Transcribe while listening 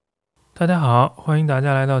大家好，欢迎大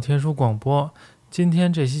家来到天书广播。今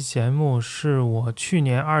天这期节目是我去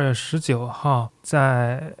年2月19号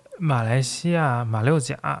在马来西亚马六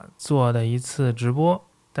甲做的一次直播，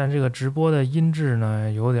但这个直播的音质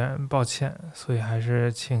呢有点抱歉，所以还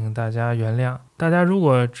是请大家原谅。大家如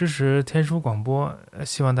果支持天书广播，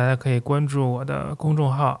希望大家可以关注我的公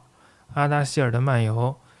众号阿达希尔的漫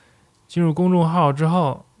游。进入公众号之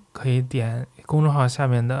后，可以点公众号下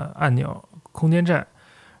面的按钮空间站，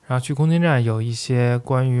然后去空间站有一些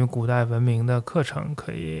关于古代文明的课程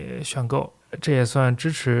可以选购，这也算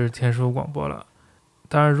支持天书广播了。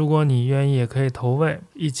当然如果你愿意也可以投喂，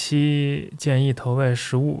一期建议投喂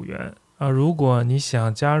15元。如果你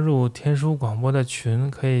想加入天书广播的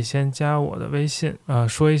群，可以先加我的微信，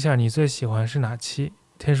说一下你最喜欢是哪期。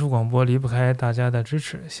天书广播离不开大家的支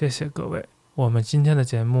持，谢谢各位。我们今天的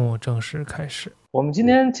节目正式开始。我们今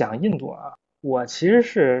天讲印度啊，我其实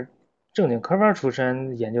是正经科班出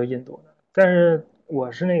身研究印度的，但是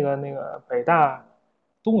我是那个北大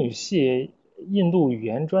东语系印度语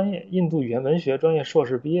言专业、印度语言文学专业硕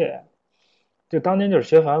士毕业，就当年就是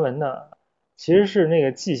学梵文的。其实是那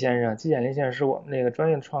个季先生，季羡林先生是我们那个专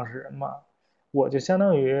业的创始人嘛，我就相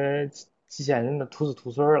当于季羡林的徒子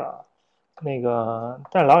徒孙了。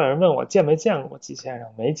但老有人问我见没见过季先生，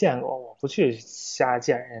没见过，我不去瞎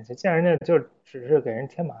见人家，见人家就只是给人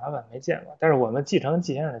添麻烦，没见过。但是我们继承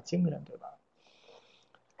季先生的精神，对吧？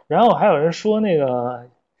然后还有人说那个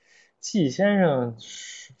季先生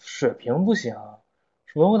水平不行，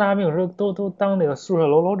文化大病时候都当那个宿舍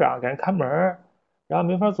楼长，给人看门，然后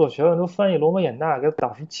没法做学问，都翻译罗摩衍那，给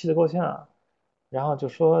导师气得够呛。然后就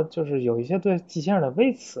说就是有一些对季先生的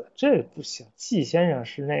微词，这不行。季先生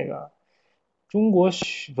是那个中国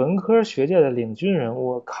文科学界的领军人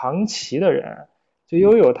物，扛旗的人，就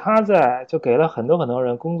有他在，就给了很多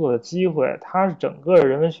人工作的机会。他是整个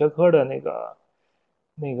人文学科的那个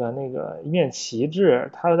一面旗帜。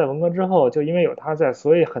他在文革之后，就因为有他在，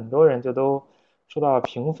所以很多人就都受到了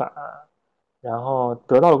平反，然后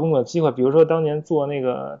得到了工作机会。比如说当年做那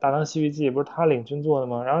个《大唐西域记》，不是他领军做的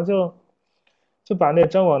吗？然后就把那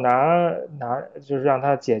张广达就是让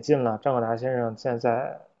他解禁了。张广达先生现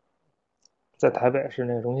在在台北是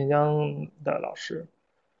那个荣新江的老师，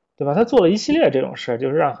对吧？他做了一系列这种事，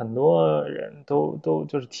就是让很多人都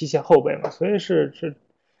就是提携后辈嘛，所以是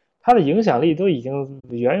他的影响力都已经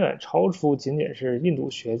远远超出仅仅是印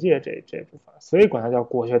度学界这部分，所以管他叫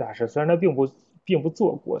国学大师。虽然他并不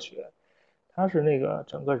做国学，他是那个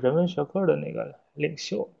整个人文学科的那个领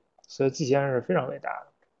袖，所以季先生是非常伟大的。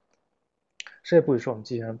谁也不许说我们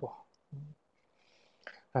季先生不好。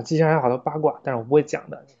季先生还有好多八卦，但是我不会讲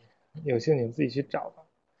的，有兴趣你们自己去找吧。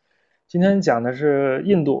今天讲的是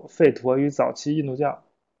印度吠陀与早期印度教。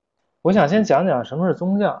我想先讲讲什么是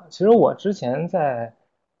宗教。其实我之前在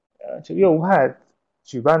这个岳无派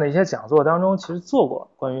举办的一些讲座当中，其实做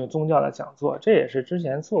过关于宗教的讲座，这也是之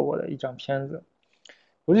前做过的一张片子。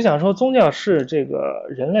我就想说，宗教是这个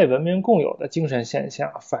人类文明共有的精神现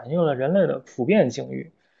象，反映了人类的普遍境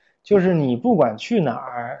遇。就是你不管去哪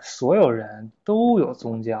儿，所有人都有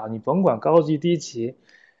宗教，你甭管高级低级，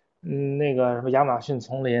那个什么亚马逊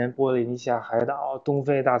丛林、波利尼西亚海岛、东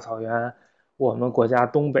非大草原，我们国家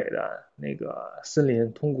东北的那个森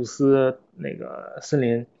林通古斯那个森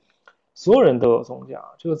林，所有人都有宗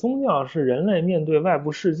教。这个宗教是人类面对外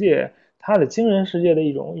部世界，他的精神世界的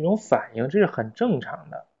一种反应，这是很正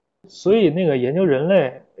常的。所以那个研究人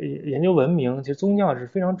类、研究文明，其实宗教是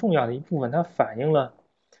非常重要的一部分，它反映了。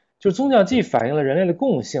就宗教既反映了人类的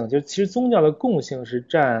共性，就其实宗教的共性是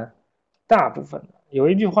占大部分的。有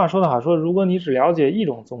一句话说得好，说如果你只了解一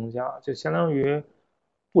种宗教，就相当于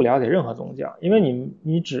不了解任何宗教，因为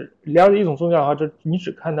你只了解一种宗教的话，你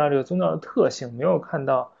只看到这个宗教的特性，没有看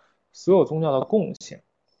到所有宗教的共性。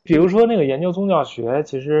比如说那个研究宗教学，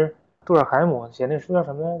其实杜尔海姆写那书叫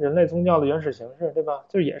什么？人类宗教的原始形式，对吧？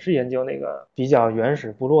就也是研究那个比较原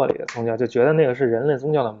始部落里的宗教，就觉得那个是人类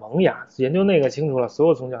宗教的萌芽，研究那个清楚了，所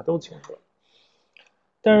有宗教都清楚了。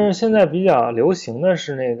但是现在比较流行的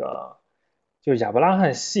是那个就是亚伯拉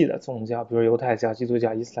罕系的宗教，比如犹太教、基督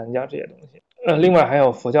教、伊斯兰教这些东西。另外还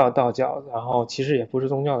有佛教、道教，然后其实也不是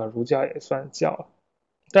宗教的儒教也算教了。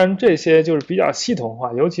但这些就是比较系统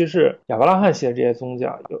化，尤其是亚伯拉罕系的这些宗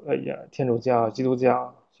教，天主教、基督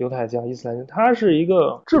教、犹太教、伊斯兰教，它是一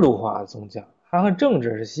个制度化的宗教，它和政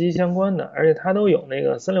治是息息相关的，而且它都有那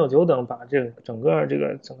个369等，把这个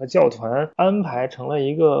整个教团安排成了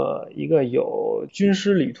一个有军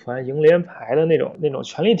师旅团营连排的那种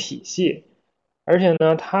权力体系。而且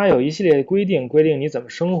呢，它有一系列规定你怎么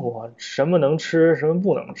生活，什么能吃，什么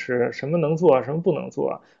不能吃，什么能做，什么不能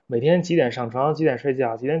做，每天几点上床，几点睡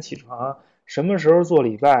觉，几点起床，什么时候做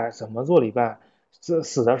礼拜，怎么做礼拜，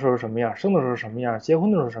死的时候是什么样，生的时候是什么样，结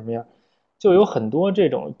婚的时候是什么样，就有很多这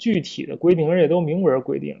种具体的规定，而且都明文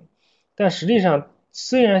规定。但实际上，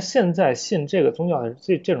虽然现在信这个宗教的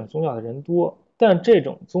这种宗教的人多，但这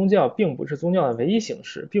种宗教并不是宗教的唯一形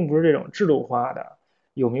式，并不是这种制度化的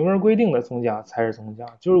有明文规定的宗教才是宗教。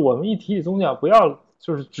就是我们一提起宗教，不要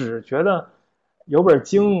就是只觉得有本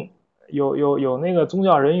经，有那个宗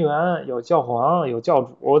教人员，有教皇，有教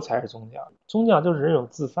主才是宗教。宗教就是这种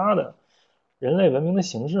自发的人类文明的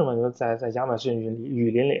形式嘛，就是在亚马逊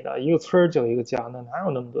雨林里的一个村就一个教，那哪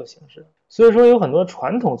有那么多形式？所以说有很多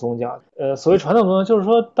传统宗教，所谓传统宗教就是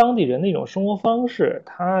说当地人的一种生活方式，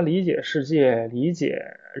他理解世界、理解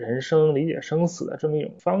人生、理解生死的这么一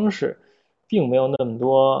种方式，并没有那么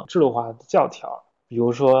多制度化的教条。比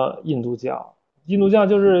如说印度教，印度教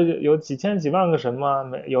就是有几千几万个神嘛，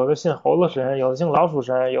有的信猴子神，有的信老鼠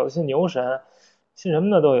神，有的信牛神，信什么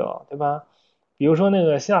的都有，对吧？比如说那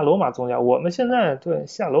个希腊罗马宗教，我们现在对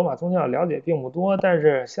希腊罗马宗教了解并不多，但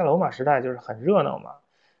是希腊罗马时代就是很热闹嘛。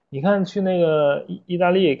你看去那个意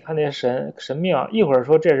大利看那些神庙，一会儿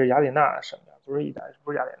说这是雅典娜的神庙，不是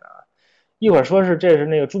雅典娜，一会儿说是这是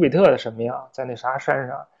那个朱比特的神庙，在那啥山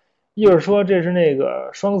上，一会儿说这是那个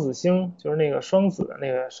双子星，就是那个双子的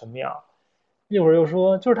那个神庙，一会儿又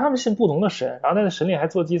说就是他们信不同的神，然后在那神里还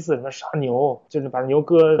做祭祀，什么杀牛，就是把牛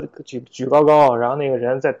举高高，然后那个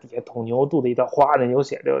人在底下捅牛肚子一刀，哗，那牛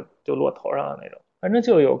血就落头上了那种，反正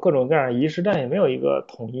就有各种各样的仪式，但也没有一个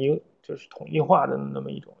统一化的那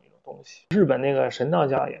么一种东西。日本那个神道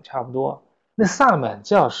教也差不多，那萨满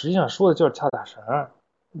教实际上说的就是跳大神，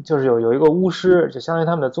就是有一个巫师，就相当于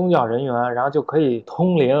他们的宗教人员，然后就可以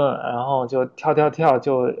通灵，然后就跳，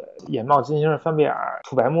就眼冒金星，翻白眼，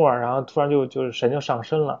吐白沫，然后突然就是神就上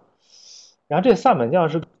身了。然后这萨满教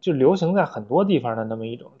就流行在很多地方的那么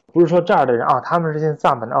一种，不是说这儿的人啊，他们是信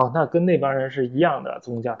萨满的哦，那跟那帮人是一样的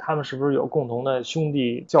宗教，他们是不是有共同的兄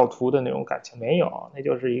弟教徒的那种感情？没有，那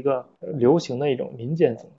就是一个流行的一种民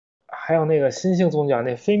间宗教。还有那个新兴宗教，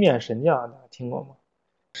那飞面神教，大家听过吗？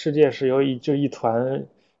世界是由一团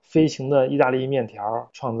飞行的意大利面条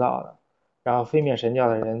创造的，然后飞面神教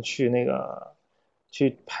的人去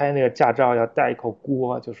拍那个驾照要带一口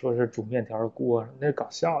锅，就说是煮面条的锅，那是搞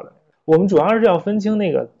笑的。我们主要是要分清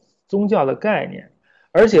那个宗教的概念，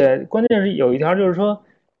而且关键是有一条就是说，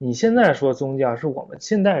你现在说宗教是我们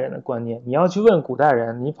现代人的观念，你要去问古代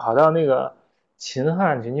人，你跑到那个秦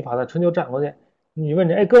汉去，你跑到春秋战国去，你问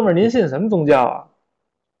人，哎，哥们儿，您信什么宗教啊？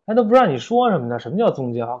他都不知道你说什么呢，什么叫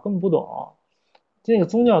宗教，根本不懂。这个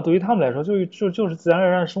宗教对于他们来说就是自然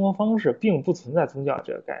而然的生活方式，并不存在宗教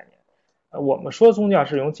这个概念。我们说宗教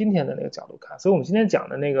是用今天的那个角度看，所以我们今天讲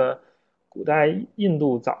的那个古代印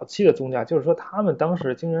度早期的宗教，就是说他们当时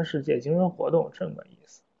的精神世界、精神活动这么意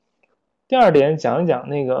思。第二点讲一讲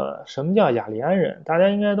那个什么叫雅利安人，大家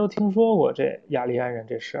应该都听说过这雅利安人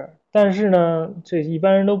这事儿，但是呢，这一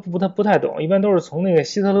般人都不太懂，一般都是从那个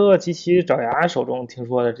希特勒及其爪牙手中听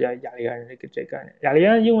说的这雅利安人这概念。雅利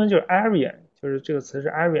安英文就是 Aryan， 就是这个词是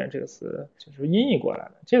Aryan 这个词就是音译过来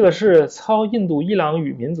的，这个是操印度伊朗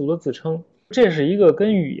语民族的自称，这是一个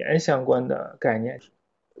跟语言相关的概念。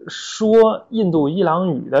说印度伊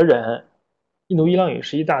朗语的人，印度伊朗语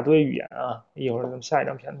是一大堆语言啊，一会儿咱们下一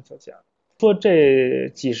张片子就讲。说这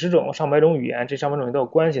几十种上百种语言，这上百种语言都有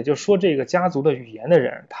关系，就说这个家族的语言的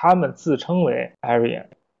人，他们自称为 Aryan。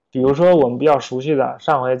比如说我们比较熟悉的，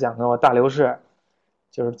上回讲过大流士，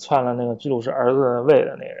就是篡了那个居鲁士儿子位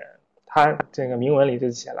的那个人，他这个铭文里就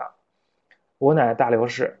写了：我乃大流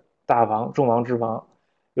士，大王，众王之王，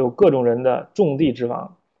有各种人的众地之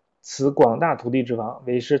王，此广大土地之王，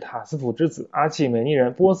为是塔斯普之子，阿契美尼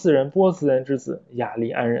人，波斯人之子，雅利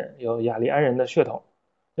安人，有雅利安人的血统。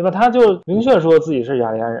对吧？他就明确说自己是雅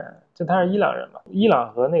利安人，就他是伊朗人嘛。伊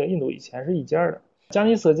朗和那个印度以前是一家的。加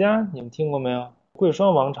尼色加你们听过没有？贵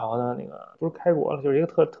霜王朝的那个不是开国了，就是一个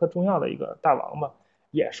特重要的一个大王嘛，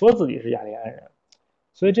也说自己是雅利安人。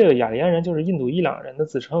所以这个雅利安人就是印度伊朗人的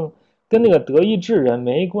自称，跟那个德意志人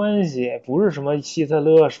没关系，不是什么希特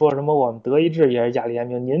勒说什么我们德意志也是雅利安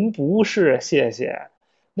民，您不是，谢谢。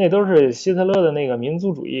那都是希特勒的那个民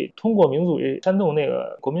族主义，通过民族主义煽动那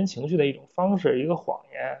个国民情绪的一种方式，一个谎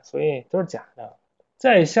言，所以都是假的。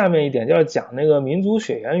再下面一点就要讲那个民族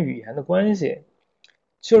血缘语言的关系，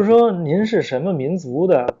就是说您是什么民族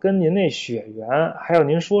的，跟您那血缘还有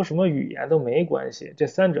您说什么语言都没关系，这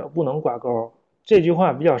三者不能挂钩。这句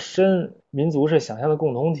话比较深，民族是想象的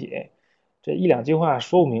共同体，这一两句话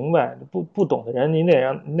说不明白，不懂的人您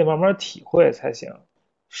得慢慢体会才行。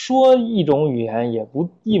说一种语言也不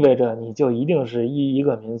意味着你就一定是一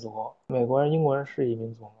个民族。美国人、英国人是一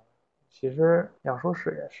民族吗？其实要说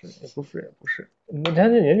是也是，也不是也不是。他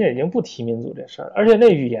人家已经不提民族这事儿了，而且那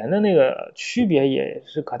语言的那个区别也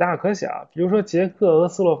是可大可小。比如说捷克和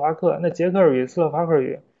斯洛伐克，那捷克语、斯洛伐克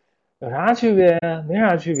语有啥区别？没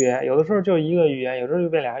啥区别，有的时候就一个语言，有时候就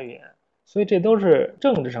变俩语言。所以这都是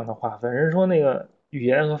政治上的划分。人说那个语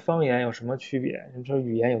言和方言有什么区别？你说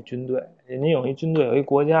语言有军队，您有一军队有一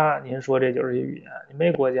国家，您说这就是一语言；你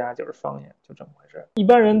没国家就是方言，就这么回事。一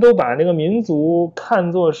般人都把那个民族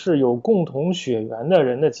看作是有共同血缘的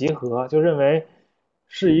人的集合，就认为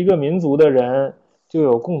是一个民族的人就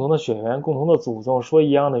有共同的血缘、共同的祖宗，说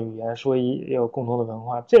一样的语言，也有共同的文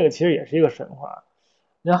化。这个其实也是一个神话。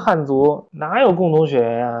你像汉族哪有共同血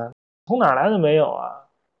缘啊？从哪来的没有啊？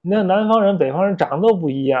那南方人、北方人长得都不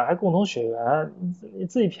一样，还共同血缘，你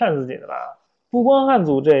自己骗自己的吧？不光汉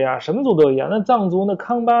族这样，什么族都一样。那藏族，那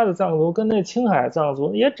康巴的藏族跟那青海藏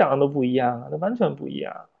族也长得不一样啊，那完全不一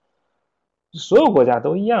样。所有国家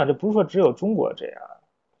都一样，这不是说只有中国这样。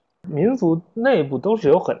民族内部都是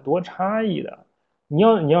有很多差异的。你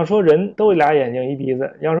要说人都俩眼睛一鼻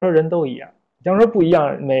子，你要说人都一样，你要说不一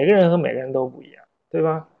样，每个人和每个人都不一样，对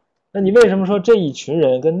吧？那你为什么说这一群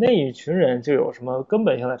人跟那一群人就有什么根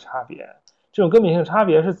本性的差别？这种根本性的差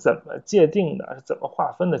别是怎么界定的？是怎么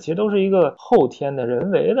划分的？其实都是一个后天的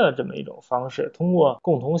人为的这么一种方式，通过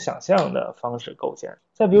共同想象的方式构建。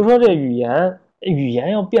再比如说这语言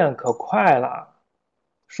要变可快了，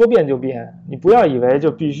说变就变。你不要以为就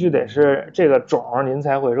必须得是这个种您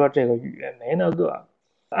才会说这个语，没那个。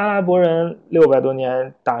阿拉伯人600多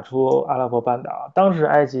年打出阿拉伯半岛，当时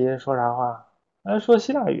埃及说啥话？说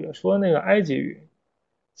希腊语，说那个埃及语，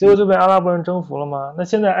结果就被阿拉伯人征服了吗？那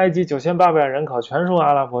现在埃及9800万人口全说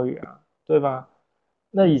阿拉伯语啊，对吧？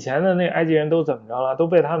那以前的那埃及人都怎么着了？都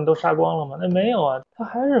被他们都杀光了吗？那没有啊，他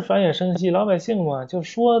还是繁衍生息，老百姓嘛，就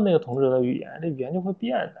说那个统治的语言，这语言就会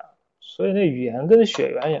变的。所以那语言跟血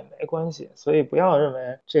缘也没关系，所以不要认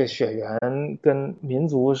为这血缘跟民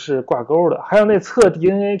族是挂钩的。还有那测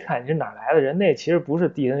DNA 看你是哪来的人，那其实不是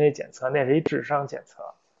DNA 检测，那是一智商检测，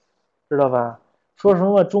知道吧？说什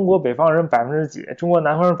么中国北方人几，中国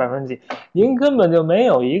南方人几，您根本就没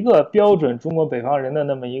有一个标准中国北方人的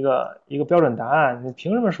那么一个标准答案，你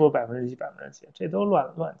凭什么说几几？这都乱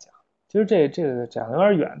讲。其实这个讲的有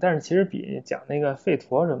点远，但是其实比讲那个吠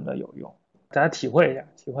陀什么的有用，大家体会一下。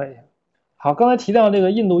好，刚才提到这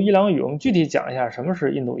个印度伊朗语，我们具体讲一下什么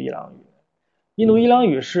是印度伊朗语。印度伊朗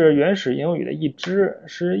语是原始印欧语的一支，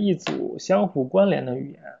是一组相互关联的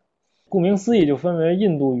语言。顾名思义，就分为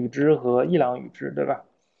印度语支和伊朗语支，对吧？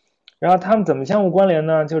然后它们怎么相互关联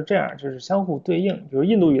呢？就是这样，就是相互对应。比如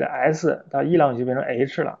印度语的 S 到伊朗语就变成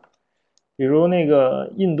H 了。比如那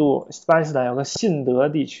个印度巴基斯坦有个信德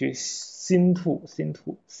地区，辛土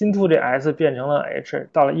这 S 变成了 H，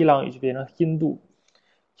 到了伊朗语就变成印度。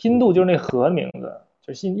印度就是那河的名字，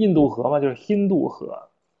就是印度河嘛，就是印度河，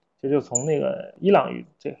这就从那个伊朗语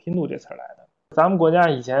这印度这词来的。咱们国家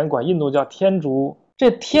以前管印度叫天竺，这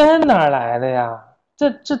天哪来的呀？这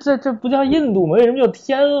不叫印度吗？为什么叫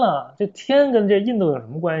天了？这天跟这印度有什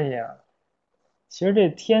么关系啊？其实这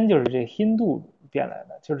天就是这印度变来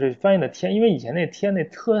的，就是翻译的天，因为以前那天那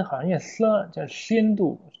特好像念色，叫印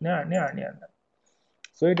度，那样念的，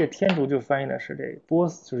所以这天竺就翻译的是这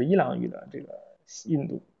就是伊朗语的这个印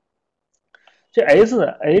度。这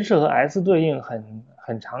H 和 S 对应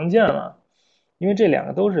很常见了，因为这两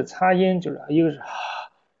个都是擦音，就是一个是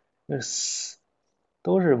一个是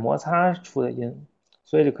都是摩擦出的音，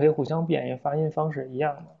所以就可以互相变，因为发音方式一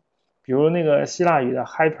样的。比如那个希腊语的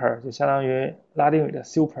hyper 就相当于拉丁语的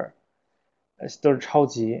super， 都是超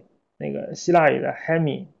级。那个希腊语的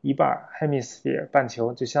hemi 一半 hemisphere 半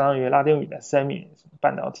球就相当于拉丁语的 semi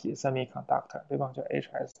半导体 semiconductor， 对吧？就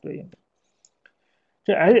HS 对应。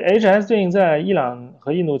这 HS 对应在伊朗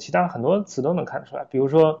和印度其他很多词都能看出来，比如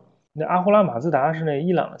说那阿胡拉马自达是那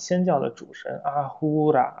伊朗仙教的主神阿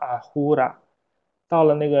胡拉，到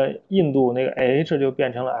了那个印度那个 H 就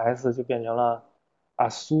变成了 S， 就变成了阿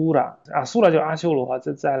苏拉就阿修罗，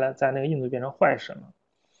在那个印度变成坏神了，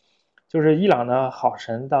就是伊朗的好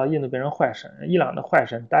神到印度变成坏神，伊朗的坏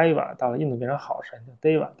神 Deva 到了印度变成好神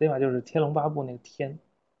Deva 就是天龙八部那个天，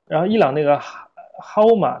然后伊朗那个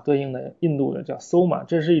Hauma 对应的印度的叫 Soma，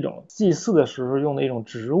 这是一种祭祀的时候用的一种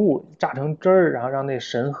植物，榨成汁儿，然后让那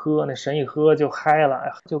神喝，那神一喝就嗨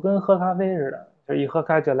了，就跟喝咖啡似的，就一喝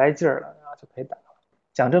开就来劲儿了，然后就可以打了。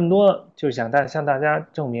讲这么多就是想向大家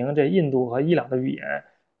证明这印度和伊朗的语言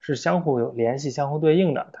是相互有联系、相互对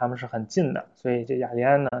应的，他们是很近的，所以这雅利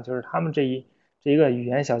安呢就是他们这一个语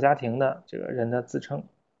言小家庭的这个人的自称。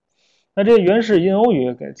那这原始印欧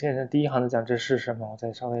语现在第一行的讲这是什么，我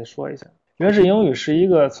再稍微说一下。原始印欧语是一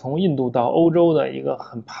个从印度到欧洲的一个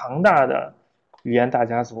很庞大的语言大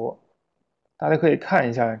家族，大家可以看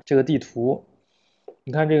一下这个地图，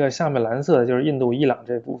你看这个下面蓝色的就是印度伊朗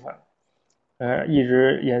这部分，一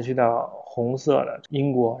直延续到红色的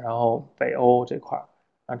英国，然后北欧这块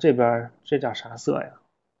啊，这边这叫啥色呀？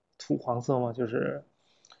土黄色吗？就是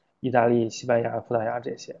意大利、西班牙、葡萄牙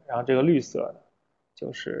这些，然后这个绿色的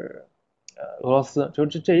就是俄罗斯，就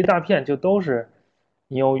这一大片就都是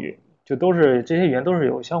印欧语，就都是这些语言都是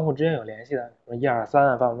有相互之间有联系的，什么1、2、3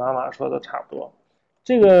啊，爸爸妈妈说的都差不多。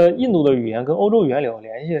这个印度的语言跟欧洲语言有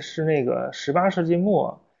联系，是那个18世纪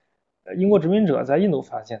末，英国殖民者在印度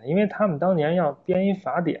发现的，因为他们当年要编一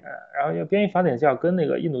法典，然后要编一法典就要跟那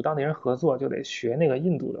个印度当地人合作，就得学那个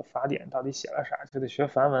印度的法典到底写了啥，就得学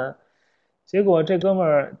梵文。结果这哥们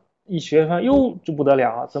儿一学发现，哟，这不得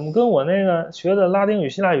了，怎么跟我那个学的拉丁语、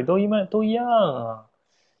希腊语都一样啊？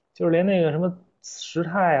就是连那个什么时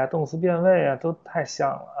态啊、动词变位啊都太像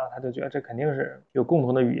了啊，他就觉得这肯定是有共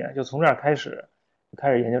同的语言，就从这儿开始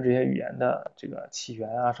研究这些语言的这个起源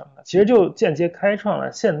啊什么的，其实就间接开创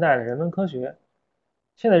了现代的人文科学。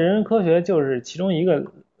现在人文科学就是其中一个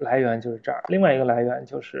来源就是这儿，另外一个来源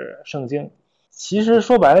就是圣经。其实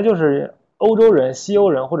说白了就是欧洲人、西欧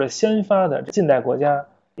人或者先发的近代国家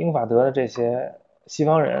英法德的这些西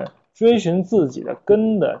方人追寻自己的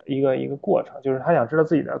根的一个过程，就是他想知道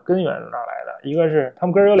自己的根源是哪来的。一个是他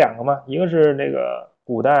们根有两个嘛，一个是那个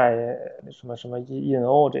古代什么印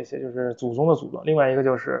欧这些，就是祖宗的祖宗，另外一个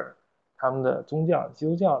就是他们的宗教基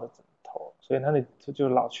督教的头，所以他就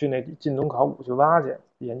老去那晋东考古去挖去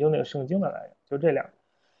研究那个圣经的来源，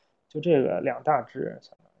就这个两大支人。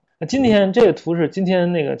那今天这个图是今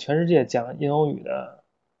天那个全世界讲印欧语的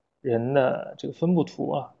人的这个分布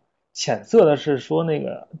图啊，浅色的是说那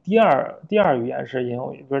个第二语言是印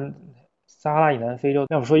欧语，不是撒哈拉以南非洲，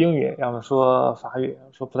要么说英语，要么说法语，要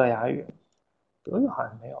么说葡萄牙语，德语好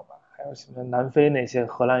像没有吧？还有什么南非那些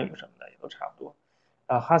荷兰语什么的也都差不多。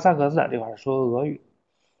啊，哈萨克斯坦这块说俄语，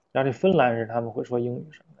然后这芬兰是他们会说英语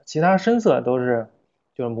什么的，其他深色都是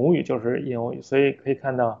就是母语就是印欧语，所以可以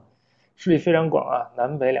看到势力非常广啊，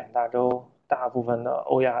南北两大洲大部分的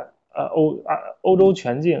欧洲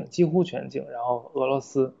全境几乎全境，然后俄罗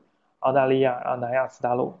斯、澳大利亚，然后南亚次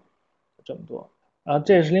大陆这么多。然后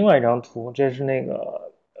这是另外一张图，这是那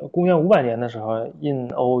个公元500年的时候印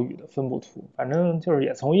欧语的分布图，反正就是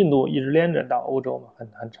也从印度一直连着到欧洲嘛，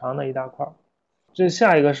很长的一大块。这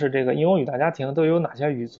下一个是这个印欧语大家庭都有哪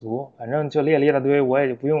些语族，反正就列了一大堆，我也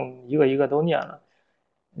就不用一个一个都念了，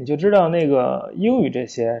你就知道那个英语这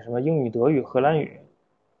些什么英语、德语、荷兰语，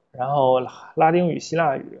然后拉丁语、希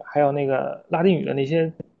腊语，还有那个拉丁语的那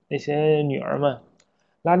些女儿们，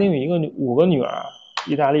拉丁语5个女儿，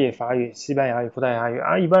意大利、法语、西班牙语、葡萄牙语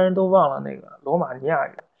啊，一般人都忘了那个罗马尼亚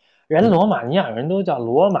语，人罗马尼亚人都叫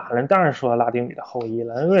罗马人，当然说拉丁语的后裔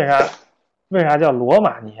了，为啥叫罗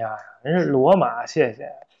马尼亚呀？人是罗马，谢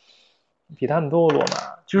谢，比他们都罗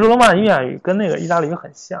马。据说罗马尼亚语跟那个意大利语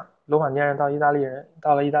很像，罗马尼亚人到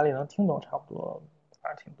了意大利能听懂差不多，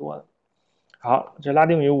反正挺多的。好，这拉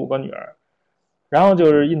丁语5个女儿，然后就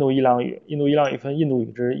是印度伊朗语，印度伊朗语分印度语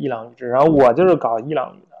支、伊朗语支，然后我就是搞伊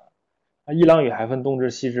朗语的，伊朗语还分东支、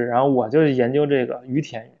西支，然后我就是研究这个于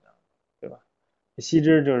田语的，对吧？西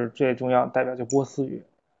支就是最重要代表就波斯语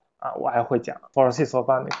啊，我还会讲 Farsi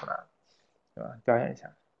Sofa 对吧？表演一下。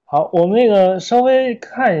好，我们那个稍微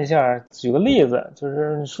看一下，举个例子，就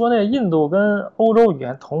是你说那印度跟欧洲语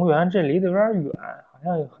言同源，这离得有点远，好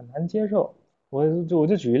像很难接受。我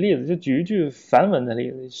就举个例子，就举一句梵文的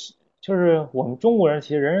例子，就是我们中国人其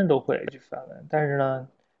实人人都会一句梵文，但是呢，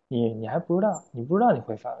你还不知道，你不知道你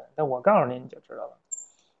会梵文，但我告诉你，你就知道了。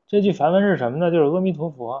这句梵文是什么呢？就是阿弥陀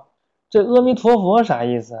佛。这阿弥陀佛啥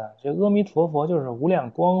意思啊？这阿弥陀佛就是无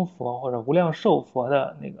量光佛或者无量寿佛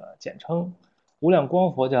的那个简称。无量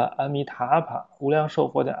光佛叫阿弥塔帕，无量寿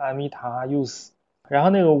佛叫阿弥塔尤斯，然后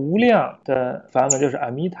那个无量的梵文就是阿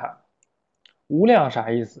弥塔。无量啥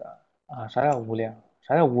意思啊？啥叫无量？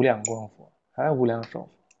啥叫无量光佛？啥叫无量寿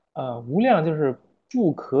佛？无量就是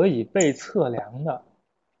不可以被测量的，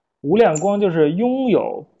无量光就是拥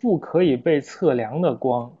有不可以被测量的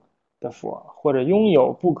光的佛，或者拥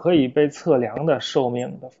有不可以被测量的寿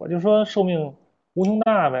命的佛，就是说寿命无穷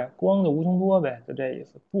大呗，光的无穷多呗，就这意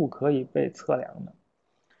思，不可以被测量的。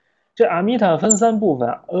这阿弥塔分3部分，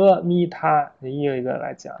阿弥塔一个一个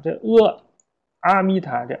来讲。这阿弥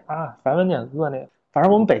塔，这梵文念那个，反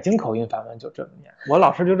正我们北京口音梵文就这么念，我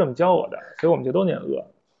老师就这么教我的，所以我们就都念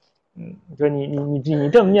就你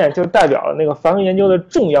这么念，就代表了那个梵文研究的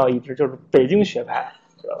重要一支，就是北京学派，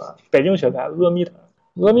知道吧？北京学派阿弥塔，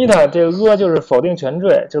阿弥塔这个就是否定前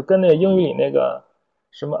缀，就跟那个英语里那个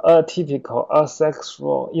什么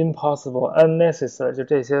atypical、asexual、impossible、unnecessary， 就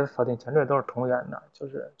这些否定前缀都是同源的，就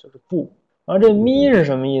是不。然后这咪是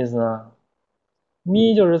什么意思呢？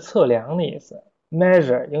咪就是测量的意思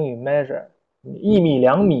 ，measure 英语 measure， 1米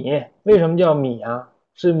2米，为什么叫米啊？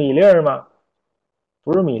是米粒儿吗？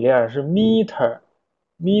不是米粒儿，是 meter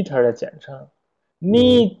的简称。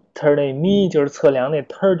meter 那咪就是测量，那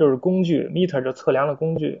ter 就是工具 ，meter 就是测量的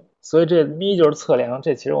工具，所以这咪就是测量，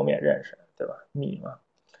这其实我们也认识，对吧？米嘛，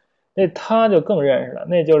那它就更认识了，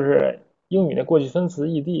那就是英语的过去分词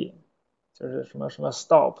ed， 就是什么什么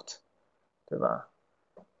stopped， 对吧？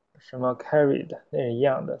什么 carried 那是一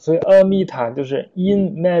样的，所以 a meter 就是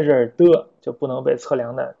in measure 的，就不能被测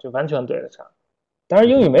量的，就完全对得上。当然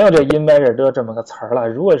英语没有这 in measure 的这么个词儿了，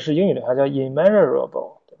如果是英语的话叫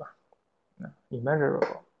immeasurable， 对吧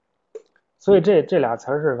？immeasurable， 所以这俩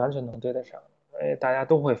词儿是完全能对得上的，大家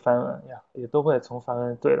都会翻文呀，也都会从梵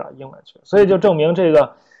文对到英文去，所以就证明这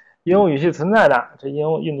个应用语系存在的，这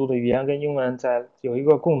印度的语言跟英文在有一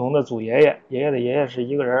个共同的祖爷爷，爷爷的爷爷是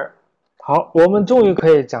一个人。好，我们终于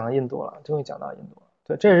可以讲印度了，终于讲到印度了。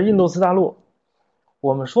对，这是印度次大陆。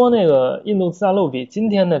我们说那个印度次大陆比今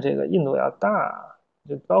天的这个印度要大，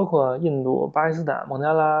就包括印度、巴基斯坦、孟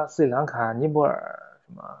加拉、斯里兰卡、尼泊尔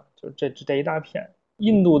什么，就这一大片。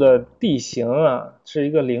印度的地形啊是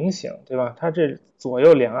一个菱形，对吧？它这左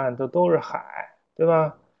右两岸都是海，对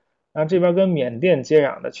吧？然后这边跟缅甸接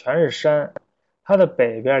壤的全是山，它的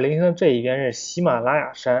北边菱形的这一边是喜马拉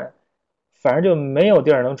雅山，反正就没有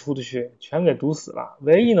地儿能出得去，全给堵死了。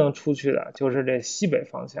唯一能出去的就是这西北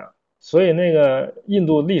方向。所以那个印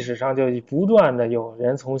度历史上就不断的有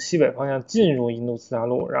人从西北方向进入印度次大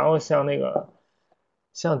陆，然后像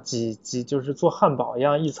就是做汉堡一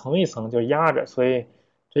样一层一层就压着，所以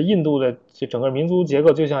这印度的这整个民族结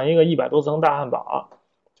构就像一个100多层大汉堡，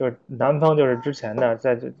就是南方就是之前的，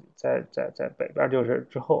在北边就是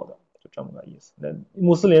之后的，就这么个意思。那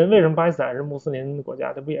穆斯林为什么巴基斯坦是穆斯林国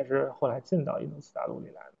家？这不也是后来进到印度次大陆里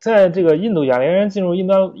来的？在这个印度雅利安人进入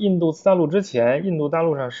印度次大陆之前，印度大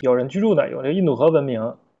陆上是有人居住的，有这个印度河文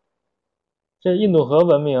明。这印度河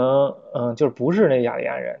文明，就是不是那雅利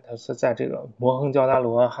安人，他是在这个摩亨焦达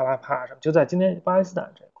罗、哈拉帕什么，就在今天巴基斯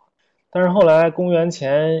坦这块。但是后来公元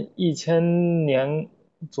前1000年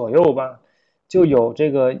左右吧，就有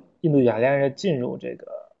这个印度雅利安人进入这个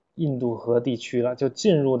印度河地区了，就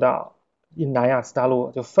进入到印南亚次大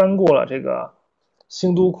陆，就翻过了这个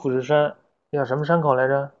兴都库什山，那叫什么山口来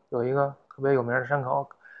着？有一个特别有名的山口，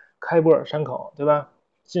开布尔山口，对吧？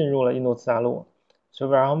进入了印度次大陆。是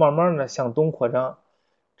不是？然后慢慢的向东扩张。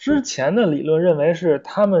之前的理论认为是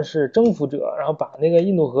他们是征服者，然后把那个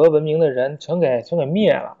印度河文明的人全给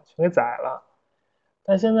灭了，全给宰了。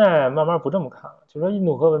但现在慢慢不这么看了，就说印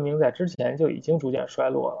度河文明在之前就已经逐渐衰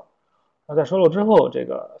落了。然后在衰落之后，这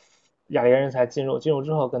个雅利安人才进入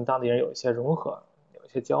之后跟当地人有一些融合，有一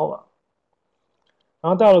些交往。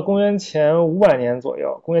然后到了公元前500年左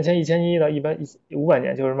右，公元前1100到500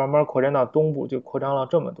年，就是慢慢扩展到东部，就扩张了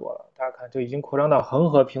这么多了。大家看，就已经扩张到恒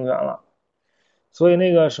河平原了。所以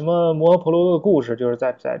那个什么摩诃婆罗多的故事，就是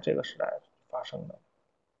在这个时代发生的。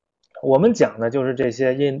我们讲的就是这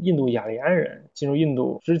些印度雅利安人进入印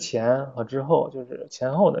度之前和之后，就是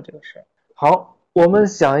前后的这个事。好，我们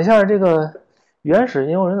想一下这个原始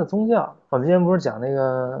印欧人的宗教。我们今天不是讲那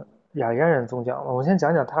个雅利安人宗教吗？我先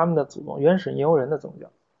讲讲他们的祖宗，原始印欧人的宗教。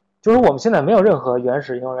就是我们现在没有任何原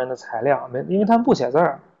始印欧人的材料，因为他们不写字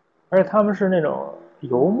儿，而且他们是那种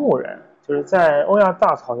游牧人，就是在欧亚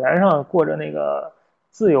大草原上过着那个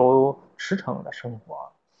自由驰骋的生活，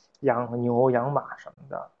养牛养马什么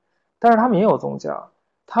的。但是他们也有宗教，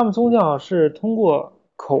他们宗教是通过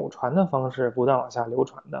口传的方式不断往下流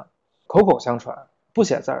传的，口口相传，不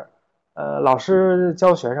写字儿。老师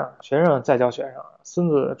教学生，学生再教学生，孙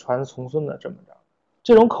子传从孙子这么着。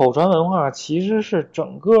这种口传文化其实是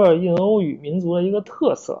整个印欧语民族的一个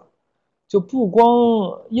特色，就不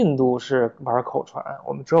光印度是玩口传，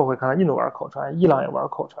我们之后会看到印度玩口传，伊朗也玩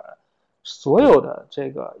口传，所有的这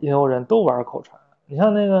个印欧人都玩口传。你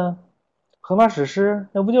像那个荷马史诗，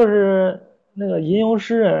那不就是那个吟游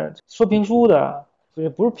诗人说评书的，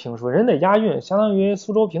不是评书，人得押韵，相当于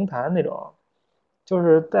苏州评弹那种，就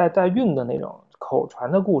是带韵的那种口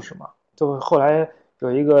传的故事嘛。就后来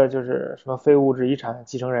有一个就是什么非物质遗产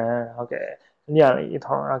继承人，然后给念了一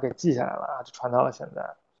通，然后给记下来了，就传到了现在。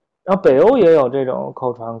然后北欧也有这种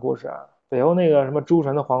口传故事啊，北欧那个什么诸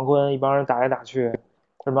神的黄昏，一帮人打来打去，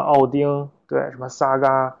什么奥丁，对，什么萨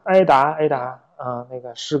嘎、埃达啊，那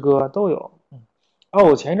个诗歌都有。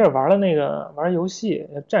我前一阵玩了那个游戏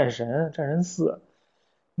战神4，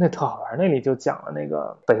那特好玩，那里就讲了那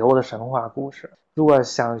个北欧的神话故事。如果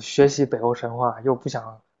想学习北欧神话又不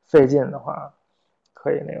想费劲的话，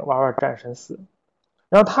可以那个玩战神4。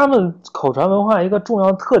然后他们口传文化一个重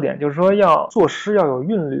要特点就是说要作诗要有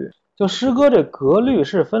韵律，就诗歌这格律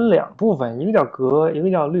是分两部分，一个叫格，一个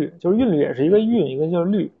叫律，就是韵律也是一个韵，一个就是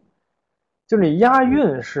律。就是你押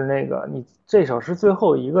韵是那个你这首诗最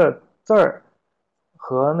后一个字儿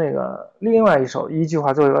和那个另外一句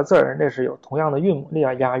话最后一个字儿，那是有同样的韵母，那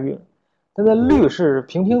叫押韵。它的律是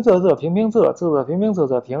平平仄仄平平仄仄仄平平仄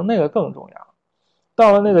仄平，那个更重要。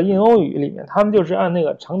到了那个印欧语里面，他们就是按那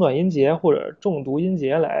个长短音节或者重读音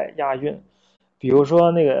节来押韵。比如说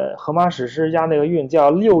那个荷马史诗押那个韵叫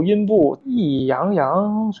六音部抑扬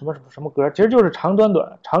扬什么什么什么格，其实就是长短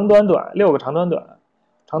短长短短六个长短短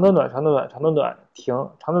长短短长短短长短短停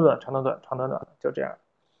长短短长短短长短短，就这样。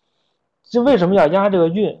就为什么要押这个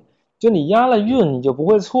韵？就你押了韵，你就不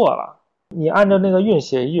会错了。你按照那个韵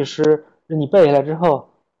写一句诗，你背下来之后，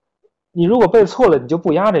你如果背错了，你就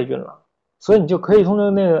不押这韵了。所以你就可以通过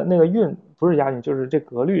那个韵，不是押韵，就是这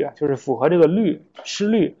格律啊，就是符合这个律诗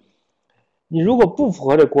律。你如果不符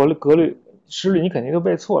合这格律诗律，你肯定就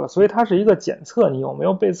背错了。所以它是一个检测你有没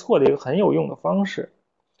有背错的一个很有用的方式。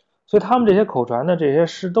所以他们这些口传的这些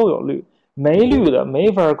诗都有律，没律的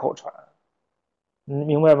没法口传。你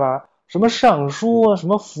明白吧？什么尚书什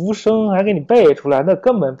么浮生还给你背出来，那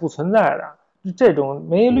根本不存在的。这种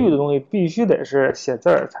没律的东西必须得是写字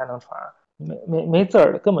儿才能传，没字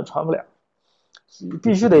儿的根本传不了，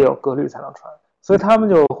必须得有格律才能传。所以他们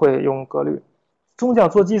就会用格律。宗教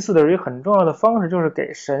做祭祀的一个很重要的方式就是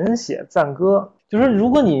给神写赞歌，就是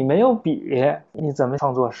如果你没有笔，你怎么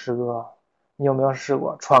创作诗歌？你有没有试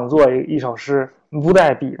过创作一首诗不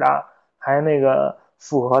带笔的，还那个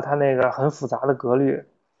符合他那个很复杂的格律？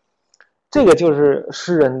这个就是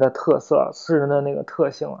诗人的特色，诗人的那个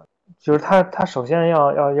特性了，就是他首先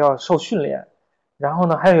要受训练，然后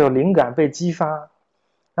呢还要有灵感被激发，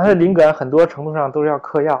他的灵感很多程度上都是要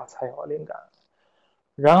嗑药才有灵感。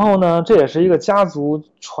然后呢，这也是一个家族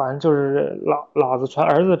传，就是老子传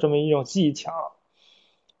儿子这么一种技巧。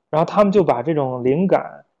然后他们就把这种灵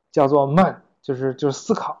感叫做慢，就是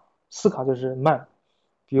思考，思考就是慢。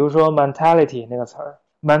比如说 mentality 那个词儿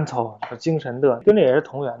 ，mental 是精神的，跟这也是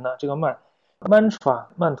同源的。这个慢 mantra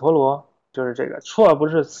曼陀罗就是这个 tra 不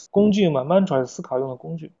是工具吗 ？mantra 是思考用的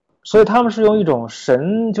工具。所以他们是用一种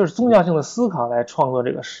就是宗教性的思考来创作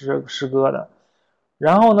这个诗歌的。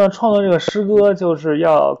然后呢，创作这个诗歌就是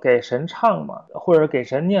要给神唱嘛，或者给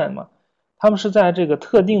神念嘛。他们是在这个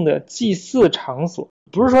特定的祭祀场所，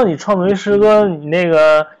不是说你创作一诗歌，你那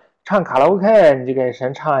个唱卡拉 OK， 你就给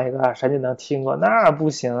神唱一个，神就能听过，那不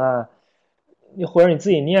行啊。你或者你自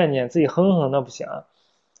己念念，自己哼哼，那不行。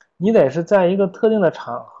你得是在一个特定的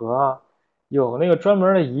场合，有那个专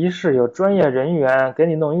门的仪式，有专业人员给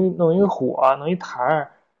你弄一个火，弄一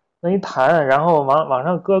坛，然后往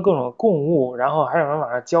上搁各种供物，然后还有人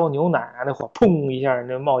往上浇牛奶，那火砰一下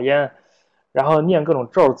那冒烟，然后念各种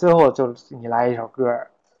咒，最后就你来一首歌，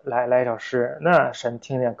来一首诗，那神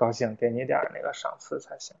听见高兴，给你点那个赏赐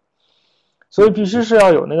才行。所以必须是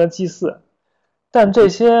要有那个祭祀。但这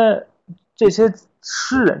些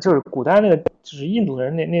诗人，就是古代那个就是印度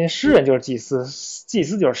人那些诗人就是祭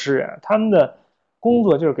司就是诗人，他们的工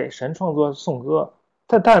作就是给神创作颂歌。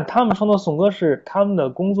但他们创作颂歌是他们的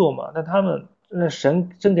工作嘛？那神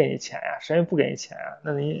真给你钱呀？神也不给你钱呀？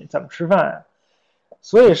那你怎么吃饭呀？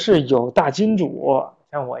所以是有大金主，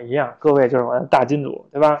像我一样，各位就是我的大金主，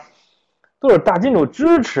对吧？都是大金主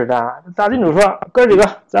支持的。大金主说：“哥几个，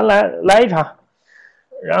咱来一场。”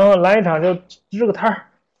然后来一场就支个摊儿，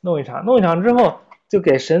弄一场之后就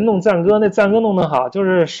给神弄赞歌，那赞歌弄得好，就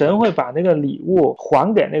是神会把那个礼物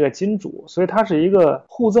还给那个金主，所以它是一个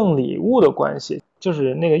互赠礼物的关系。就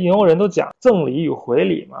是那个印欧人都讲赠礼与回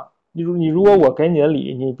礼嘛，你如果我给你的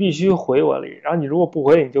礼，你必须回我礼，然后你如果不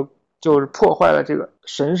回礼，就是破坏了这个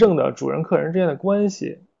神圣的主人客人之间的关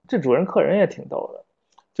系。这主人客人也挺逗的，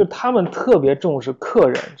就他们特别重视客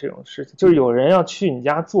人这种事情，就是有人要去你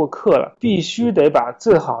家做客了，必须得把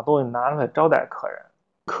最好的东西拿出来招待客人。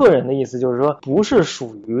客人的意思就是说不是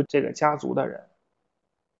属于这个家族的人，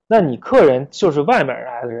那你客人就是外面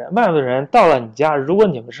来的人，外面的人到了你家，如果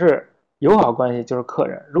你们是友好关系就是客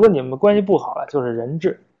人，如果你们关系不好了就是人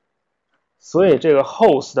质。所以这个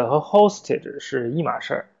host 和 hostage 是一码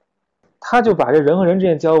事儿。他就把这人和人之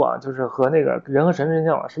间交往，就是和那个人和神之间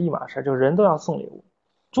交往是一码事，就是人都要送礼物。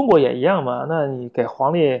中国也一样嘛，那你给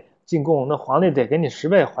皇帝进贡，那皇帝得给你10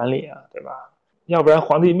倍还礼啊，对吧？要不然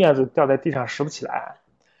皇帝面子掉在地上拾不起来。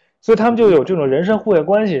所以他们就有这种人神互惠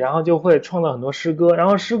关系，然后就会创造很多诗歌，然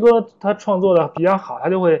后诗歌他创作的比较好，他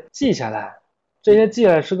就会记下来，这些记下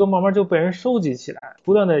来诗歌慢慢就被人收集起来，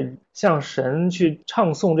不断的向神去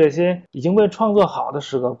唱诵这些已经被创作好的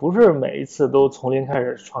诗歌，不是每一次都从零开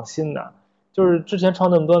始创新的，就是之前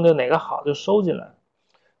创那么多的哪个好就收进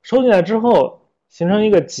来之后形成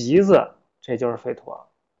一个集子，这就是吠陀。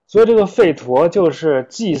所以这个吠陀就是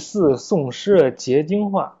祭祀诵诗的结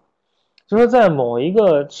晶化，就是在某一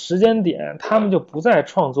个时间点，他们就不再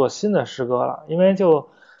创作新的诗歌了，因为就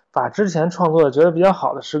把之前创作的觉得比较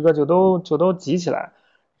好的诗歌就都集起来，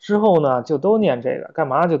之后呢就都念这个，干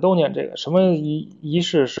嘛就都念这个，什么仪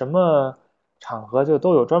式什么场合就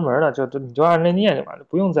都有专门的，你就按那念就完了，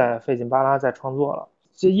不用再费劲巴拉再创作了。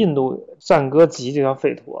这印度赞歌集就叫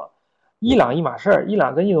吠陀。伊朗一码事儿，伊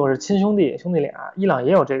朗跟印度是亲兄弟，兄弟俩。伊朗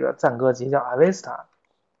也有这个赞歌集叫阿维斯塔，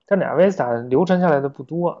但那阿维斯塔流传下来的不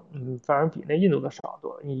多，反而比那印度的少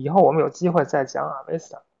多。以后我们有机会再讲阿维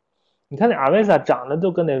斯塔。你看那阿维斯塔长得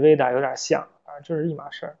都跟那维达有点像，反正就是一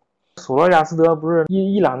码事儿。索罗亚斯德不是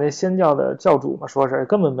伊朗那先教的教主嘛，说是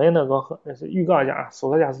根本没那个预告一下，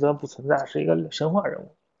索罗亚斯德不存在，是一个神话人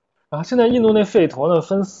物。然后现在印度那吠陀呢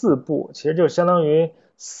分4部，其实就相当于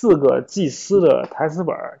4个祭司的台词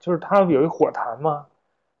本，就是它有一火坛嘛，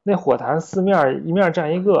那火坛4面一面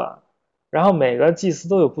站一个，然后每个祭司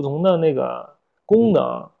都有不同的那个功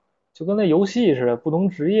能，就跟那游戏似的，不同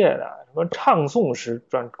职业的，什么唱诵师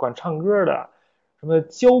管唱歌的，什么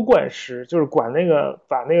浇灌师就是管那个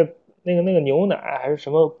把那个牛奶还是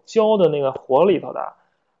什么浇的那个火里头的，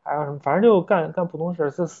还有什么反正就干不同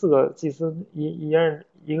事。这4个祭司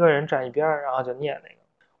一个人站一边，然后就念那个。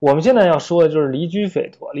我们现在要说的就是离居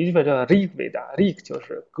吠陀，离居吠陀叫 Rig Veda，Rig 就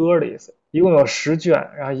是歌的意思，一共有10卷，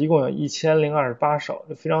然后一共有1028首，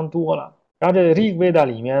就非常多了。然后这 Rig Veda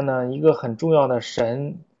里面呢，一个很重要的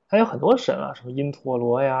神，它有很多神啊，什么因陀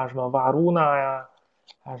罗呀，什么瓦鲁纳呀，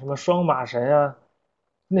还有什么双马神啊。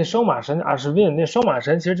那双马神阿什宾，那双马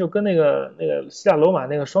神其实就跟那个希腊罗马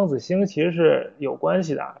那个双子星其实是有关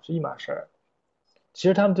系的，是一码事儿。其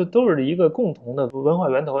实他们就都是一个共同的文化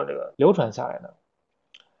源头的这个流传下来的。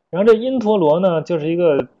然后这因陀罗呢，就是一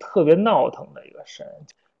个特别闹腾的一个神，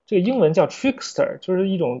这个英文叫 trickster， 就是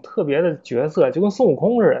一种特别的角色，就跟孙悟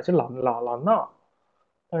空似的，就老闹，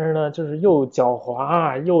但是呢，就是又狡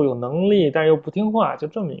猾又有能力，但是又不听话，就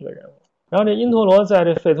这么一个人物。然后这因陀罗在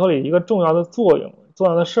这吠陀里一个重要的重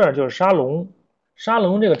要的事儿就是杀龙。杀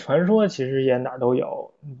龙这个传说其实也哪儿都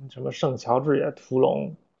有，什么圣乔治也屠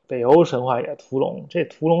龙，北欧神话也屠龙，这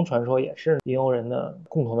屠龙传说也是印欧人的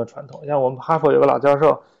共同的传统。像我们哈佛有个老教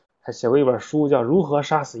授还写过一本书叫《如何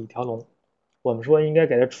杀死一条龙》，我们说应该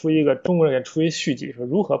给他出一个中国人给出一续集，说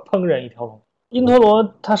如何烹饪一条龙。因陀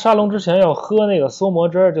罗他杀龙之前要喝那个搜魔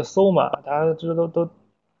汁，就搜嘛，大家这都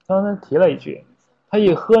刚才提了一句，他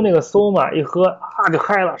一喝那个搜嘛，一喝就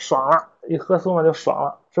嗨了，爽了，一喝搜嘛就爽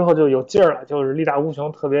了，之后就有劲儿了，就是力大无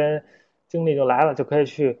穷，特别精力就来了，就可以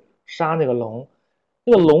去杀那个龙。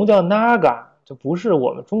那个龙叫 Naga， 就不是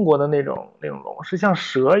我们中国的那种龙，是像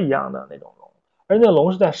蛇一样的那种龙，而那个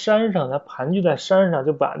龙是在山上，它盘踞在山上，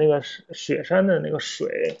就把那个雪山的那个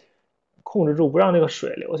水控制住，不让那个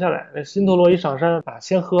水流下来。那因陀罗一上山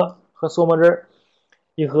先喝梭摩汁，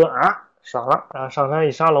一喝爽了，然后上山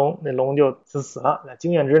一杀龙，那龙就死了，那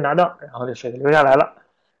经验值拿到，然后这水就流下来了。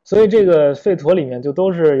所以这个吠陀里面就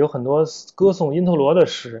都是有很多歌颂因陀罗的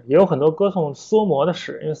诗，也有很多歌颂梭摩的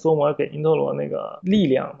诗，因为梭摩给因陀罗那个力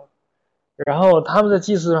量嘛。然后他们在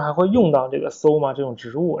祭祀上还会用到这个搜嘛这种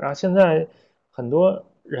植物，然后现在很多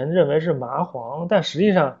人认为是麻黄，但实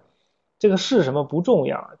际上这个是什么不重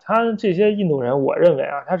要。他这些印度人，我认为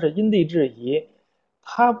他是因地制宜，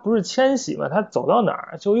他不是迁徙嘛，他走到哪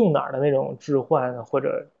儿就用哪儿的那种置换或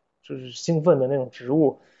者就是兴奋的那种植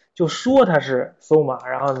物，就说它是搜嘛，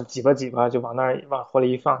然后几把就往那儿往火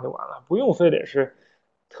里一放就完了，不用非得是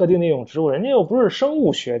特定的一种植物，人家又不是生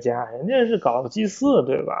物学家，人家是搞祭祀，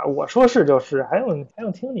对吧？我说是就是，还用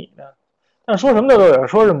听你的？但说什么的都有，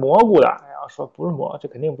说是蘑菇的，然后说不是蘑菇，这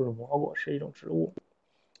肯定不是蘑菇，是一种植物。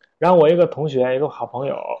然后我一个同学，一个好朋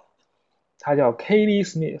友，他叫 Katie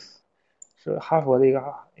Smith， 是哈佛的一个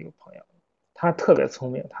朋友，他特别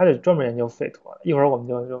聪明，他就专门研究吠陀，一会儿我们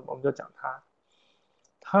就讲他。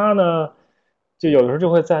他呢，就有的时候就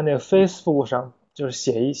会在那个 Facebook 上，就是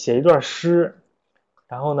写一段诗，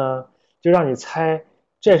然后呢，就让你猜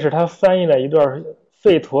这是他翻译了一段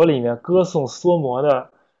吠陀里面歌颂梭摩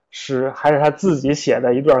的诗，还是他自己写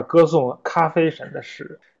的一段歌颂咖啡神的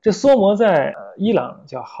诗。这梭摩在伊朗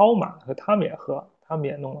叫蒿马，他们也喝，他们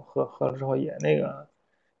也弄了喝了之后也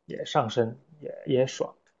也上身，也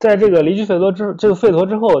爽。在这个离居吠陀吠陀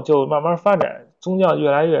之后，就慢慢发展，宗教越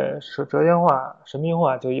来越哲学化、神秘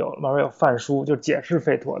化，就慢慢有梵书，就解释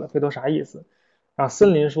吠陀的，吠陀啥意思。然后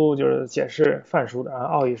森林书就是解释梵书的，然后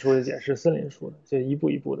奥义书是解释森林书的，就一步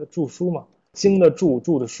一步的注书嘛，经的注，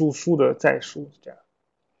注的书，书的再书，这样。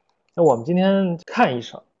那我们今天看一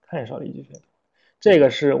首离居吠陀，这个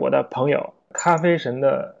是我的朋友咖啡神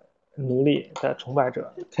的奴隶的崇拜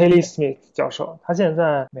者 Kelly Smith 教授，他现在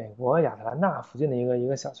在美国亚特兰大附近的一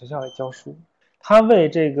个小学校里教书。他为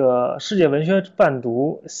这个世界文学伴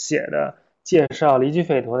读写的介绍离居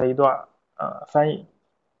吠陀的一段翻译，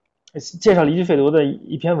介绍离居吠陀的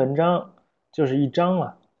一篇文章，就是一章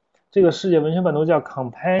了。这个世界文学伴读叫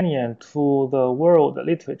Companion to the World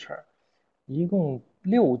Literature， 一共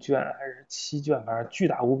6卷还是7卷，反正巨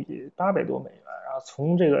大无比，800多美元。然后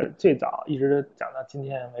从这个最早一直讲到今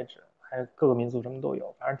天为止，还有各个民族什么都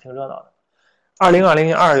有，反正挺热闹的。2020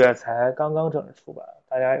年2月才刚刚正式出版，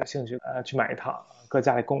大家有兴趣去买一套，搁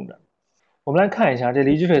家里供着。我们来看一下这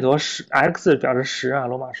离居吠陀，X 表示10啊，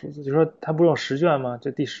罗马数字，就说它不是有10卷吗？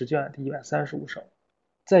这第10卷第135首。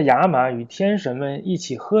在雅马与天神们一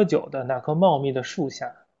起喝酒的那棵茂密的树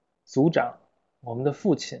下，族长，我们的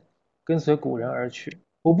父亲，跟随古人而去。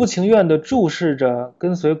我不情愿地注视着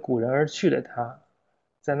跟随古人而去的他，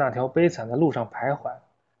在那条悲惨的路上徘徊。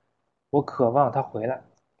我渴望他回来。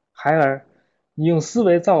孩儿，你用思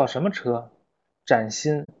维造了什么车？崭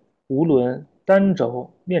新、无轮、单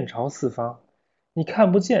轴，面朝四方。你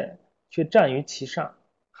看不见，却站于其上。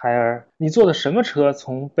孩儿，你坐的什么车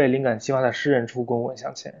从被灵感激发的诗人处滚滚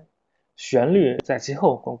向前？旋律在其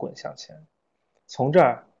后滚滚向前。从这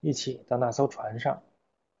儿一起到那艘船上。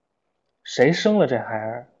谁生了这孩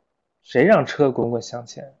儿？谁让车滚滚向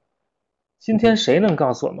前？今天谁能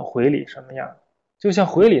告诉我们回礼什么样？就像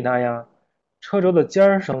回礼那样，车轴的尖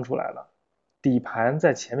儿生出来了，底盘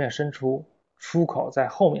在前面伸出，出口在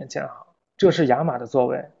后面建好。这是雅马的座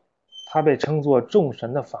位，它被称作众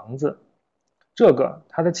神的房子。这个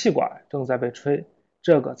他的气管正在被吹，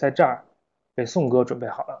这个在这儿被颂歌准备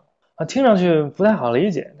好了。听上去不太好理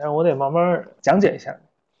解，但是我得慢慢讲解一下。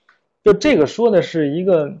就这个说的是一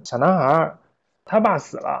个小男孩，他爸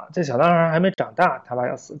死了，这小男孩还没长大，他爸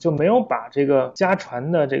要死，就没有把这个家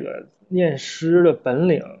传的这个念诗的本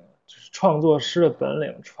领，就是创作诗的本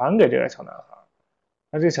领传给这个小男孩。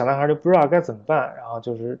那这个小男孩就不知道该怎么办，然后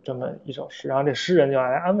就是这么一首诗，然后这诗人就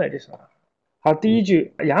来安慰这小男孩。好，第一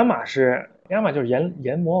句，雅马就是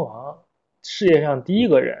阎魔王，世界上第一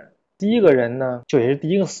个人呢，就也是第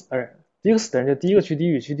一个死的人，第一个死的人就第一个去地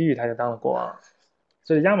狱他就当了国王。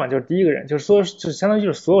所以雅马就是第一个人，就是说，就相当于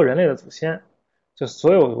就是所有人类的祖先，就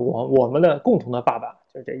所有我们的共同的爸爸，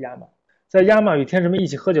就是这雅马。在雅马与天神们一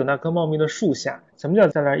起喝酒那棵茂密的树下，什么叫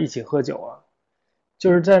在那儿一起喝酒啊？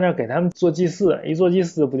就是在那儿给他们做祭祀，一做祭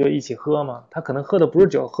祀不就一起喝吗？他可能喝的不是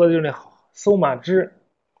酒，喝的就是那馊马汁。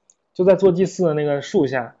就在做祭祀的那个树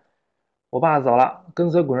下，我爸走了，跟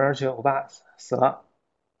随古人而去，我爸死了，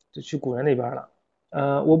就去古人那边了。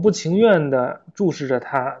我不情愿地注视着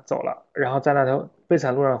他走了，然后在那条悲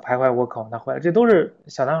惨路上徘徊，我渴望他回来。这都是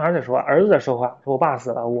小男孩在说话，儿子在说话，说我爸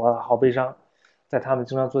死了，我好悲伤。在他们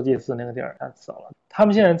经常做祭祀那个地儿，他走了。他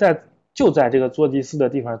们现在就在这个做祭祀的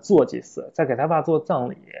地方做祭祀，在给他爸做葬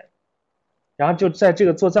礼。然后就在这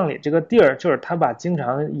个做葬礼这个地儿，就是他爸经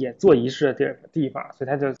常也做仪式的地方，所以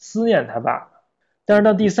他就思念他爸。但是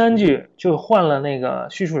到第3句就换了那个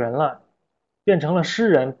叙述人了，变成了诗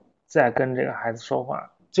人在跟这个孩子说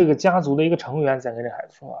话，这个家族的一个成员在跟这个孩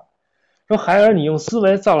子说话，说孩儿，你用思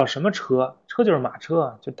维造了什么车？车就是马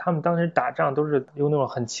车，就他们当时打仗都是用那种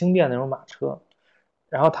很轻便的那种马车，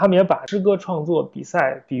然后他们也把诗歌创作比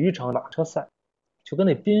赛比喻成马车赛，就跟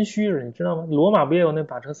那宾虚似的，你知道吗？罗马不也有那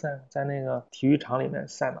马车赛，在那个体育场里面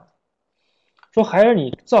赛马。说孩儿，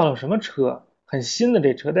你造了什么车？很新的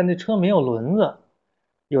这车，但这车没有轮子，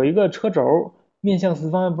有一个车轴面向四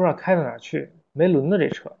方，不知道开到哪儿去，没轮子这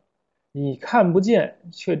车。你看不见，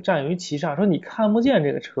却站于其上。说你看不见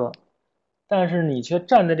这个车，但是你却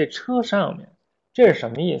站在这车上面，这是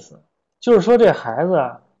什么意思？就是说这孩子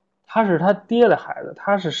啊，他是他爹的孩子，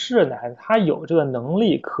他是诗人的孩子，他有这个能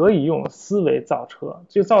力可以用思维造车，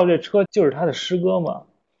就造这车就是他的诗歌嘛。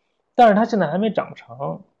但是他现在还没长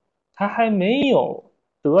成，他还没有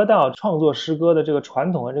得到创作诗歌的这个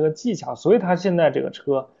传统和这个技巧，所以他现在这个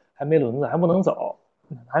车还没轮子，还不能走，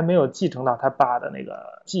还没有继承到他爸的那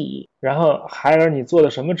个记忆。然后孩儿，你坐的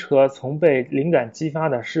什么车从被灵感激发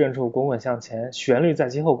的诗人处滚滚向前，旋律在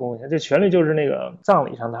其后滚滚向前。这旋律就是那个葬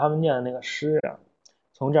礼上他们念的那个诗啊。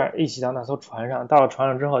从这儿一起到那艘船上，到了船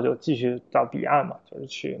上之后就继续到彼岸嘛，就是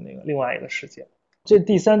去那个另外一个世界。这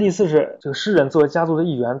第3、第4是这个诗人作为家族的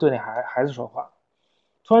一员对那孩子说话。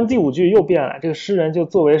突然第5句又变了，这个诗人就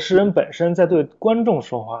作为诗人本身在对观众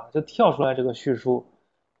说话，就跳出来这个叙述，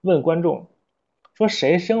问观众说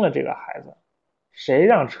谁生了这个孩子？谁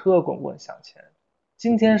让车滚滚向前？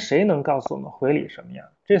今天谁能告诉我们回礼什么样？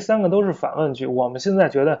这3个都是反问句，我们现在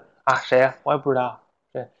觉得啊，谁啊？我也不知道。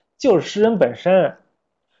对，就是诗人本身，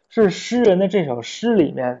是诗人的这首诗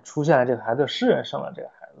里面出现了这个孩子，诗人生了这个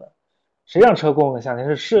孩子，谁让车滚滚向前？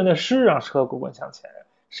是诗人的诗让车滚滚向前。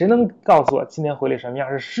谁能告诉我今天回礼什么样？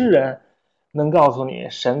是诗人能告诉你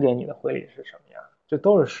神给你的回礼是什么样，这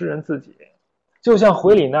都是诗人自己。就像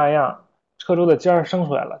回礼那样，车轴的尖生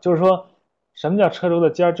出来了，就是说什么叫车轴的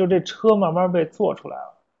尖？就这车慢慢被做出来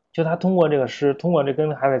了，就他通过这个诗，通过这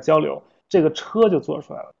跟孩子交流，这个车就做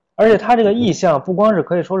出来了。而且他这个意象不光是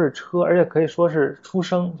可以说是车，而且可以说是出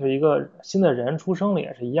生，就一个新的人出生了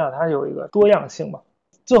也是一样，它有一个多样性嘛。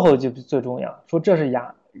最后就最重要，说这是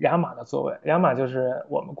雅马的座位，雅马就是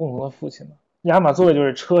我们共同的父亲嘛。雅马座位就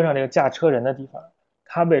是车上这个驾车人的地方，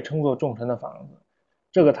他被称作众神的房子。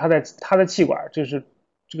这个他的气管，就是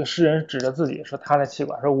这个诗人指着自己说他的气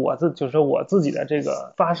管，说就是说我自己的这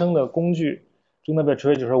个发声的工具正在被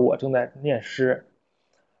吹，就是说我正在念诗，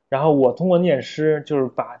然后我通过念诗就是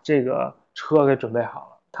把这个车给准备好了。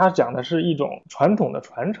他讲的是一种传统的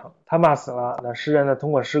传承，他爸死了，那诗人呢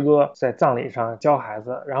通过诗歌在葬礼上教孩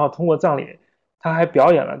子，然后通过葬礼他还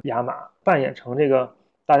表演了雅马，扮演成这个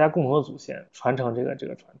大家共同的祖先，传承这个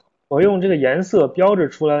传统。我用这个颜色标志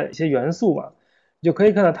出来一些元素嘛，你就可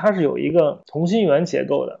以看到它是有一个同心圆结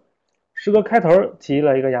构的。诗歌开头提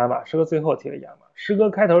了一个雅马，诗歌最后提了雅马，诗歌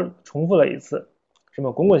开头重复了一次，什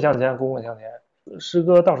么滚滚向前，滚滚向前。诗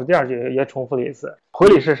歌倒数第二句也重复了一次，回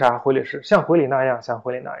礼是啥？回礼是像回礼那样，像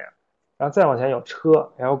回礼那样。然后再往前有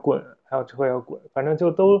车，还有滚，还有车，还有滚，反正就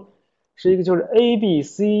都是一个就是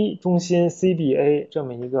ABC 中心 CBA 这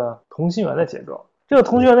么一个同心圆的结构。这个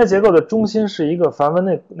同心圆的结构的中心是一个梵文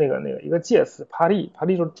那个一个介词 pari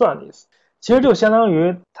就是转的意思。其实就相当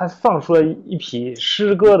于他放出了一匹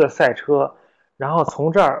诗歌的赛车，然后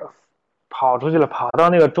从这儿跑出去了，跑到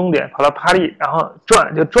那个终点，跑到帕利，然后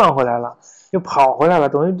转回来了，又跑回来了，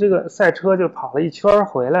等于这个赛车就跑了一圈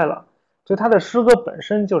回来了。所以它的诗歌本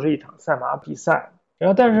身就是一场赛马比赛。然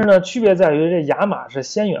后但是呢，区别在于这雅马是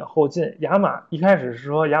先远后近。雅马一开始是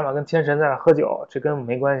说雅马跟天神在那喝酒，这跟我们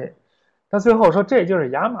没关系。他最后说这就是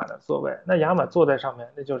雅马的座位，那雅马坐在上面，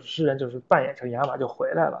那就是诗人就是扮演成雅马就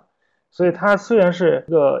回来了。所以它虽然是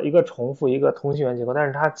一个重复一个同心圆结构，但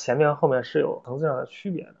是它前面后面是有层次上的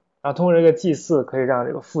区别的。然后通过这个祭祀可以让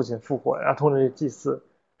这个父亲复活，然后通过这个祭祀，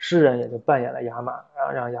诗人也就扮演了雅马，然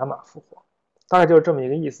后让雅马复活，大概就是这么一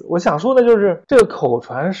个意思。我想说的就是这个口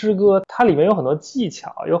传诗歌，它里面有很多技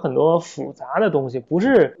巧，有很多复杂的东西，不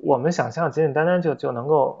是我们想象简简单单就能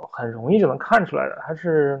够很容易就能看出来的，它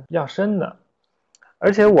是比较深的。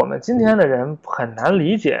而且我们今天的人很难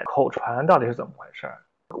理解口传到底是怎么回事。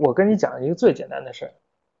我跟你讲一个最简单的事，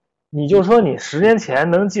你就说你10年前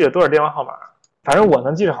能记得多少电话号码，反正我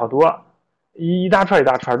能记着好多，一大串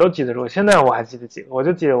都记得住。现在我还记得几个，我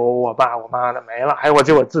就记得我爸我妈的没了，还有我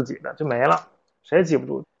记得我自己的就没了，谁也记不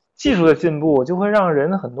住。技术的进步就会让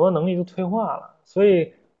人很多能力就退化了，所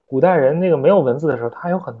以古代人那个没有文字的时候，他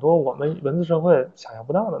有很多我们文字社会想象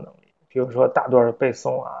不到的能力，比如说大段的背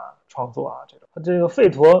诵啊、创作啊这种。这个吠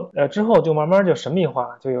陀之后就慢慢就神秘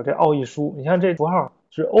化，就有这奥义书。你看这符号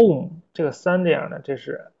是 Om 这个3这样的，这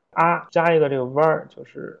是啊加一个这个弯就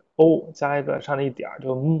是 O 加一个上的一点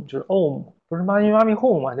就是 Om， 不是 Mani Mani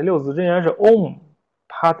Home 嘛？这6字真言是 Om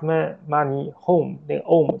Padme Mani Home， 那个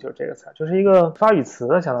Om 就是这个词，就是一个发语词，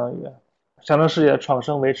相当于象征世界的创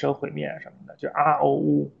生、维持和毁灭什么的，就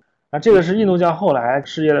ROU。这个是印度教后来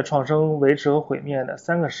世界的创生、维持和毁灭的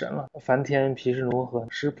3个神了，梵天、毗湿奴和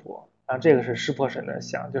湿婆。这个是湿婆神的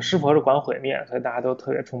像，就湿婆是管毁灭，所以大家都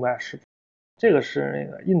特别崇拜湿婆。这个是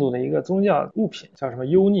那个印度的一个宗教物品，叫什么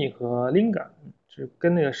优尼和林嘎，是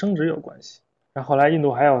跟那个生殖有关系。然后后来印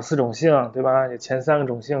度还有4种姓，对吧？前3个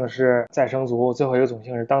种姓是再生族，最后一个种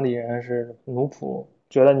姓是当地人，是奴仆。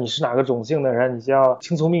觉得你是哪个种姓的人，你就要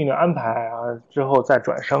听从命运安排啊，之后再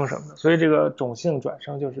转生什么的。所以这个种姓转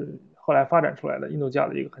生就是后来发展出来的印度教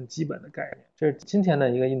的一个很基本的概念。这是今天的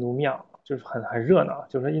一个印度庙，就是很热闹，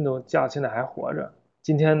就是印度教现在还活着。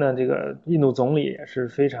今天呢，这个印度总理也是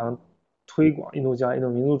非常推广印度教、印度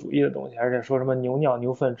民族主义的东西，而且说什么牛尿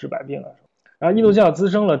牛粪治百病啊。然后印度教滋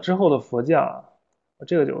生了之后的佛教，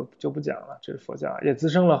这个就不讲了，这是佛教，也滋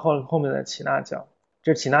生了后面的耆那教。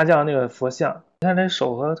这是耆那教那个佛像，你看这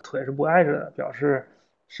手和腿是不挨着的，表示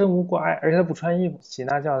身无挂碍，而且他不穿衣服。耆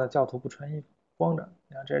那教的教徒不穿衣服，光着。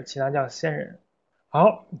你看这是耆那教仙人。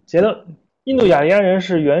好，结论：印度雅利安人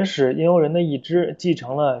是原始印欧人的一支，继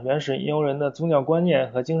承了原始印欧人的宗教观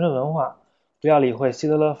念和精神文化。不要理会希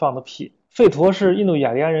特勒放的屁。吠陀是印度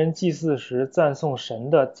雅利安人祭祀时赞颂神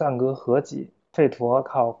的赞歌合集。吠陀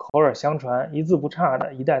靠口耳相传，一字不差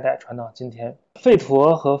的一代代传到今天。吠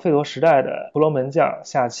陀和吠陀时代的婆罗门教、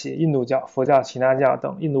夏耆、印度教、佛教、耆那教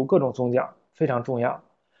等印度各种宗教非常重要。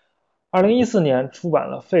2014年出版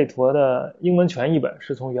了吠陀的英文全译本，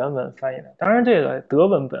是从原文翻译的。当然这个德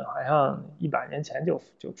文本好像100年前就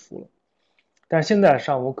出了。但是现在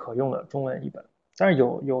尚无可用的中文译本。但是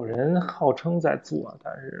有人号称在做，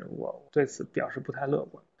但是我对此表示不太乐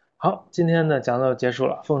观。好，今天的讲座结束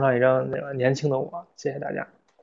了，奉上一张那个年轻的我，谢谢大家。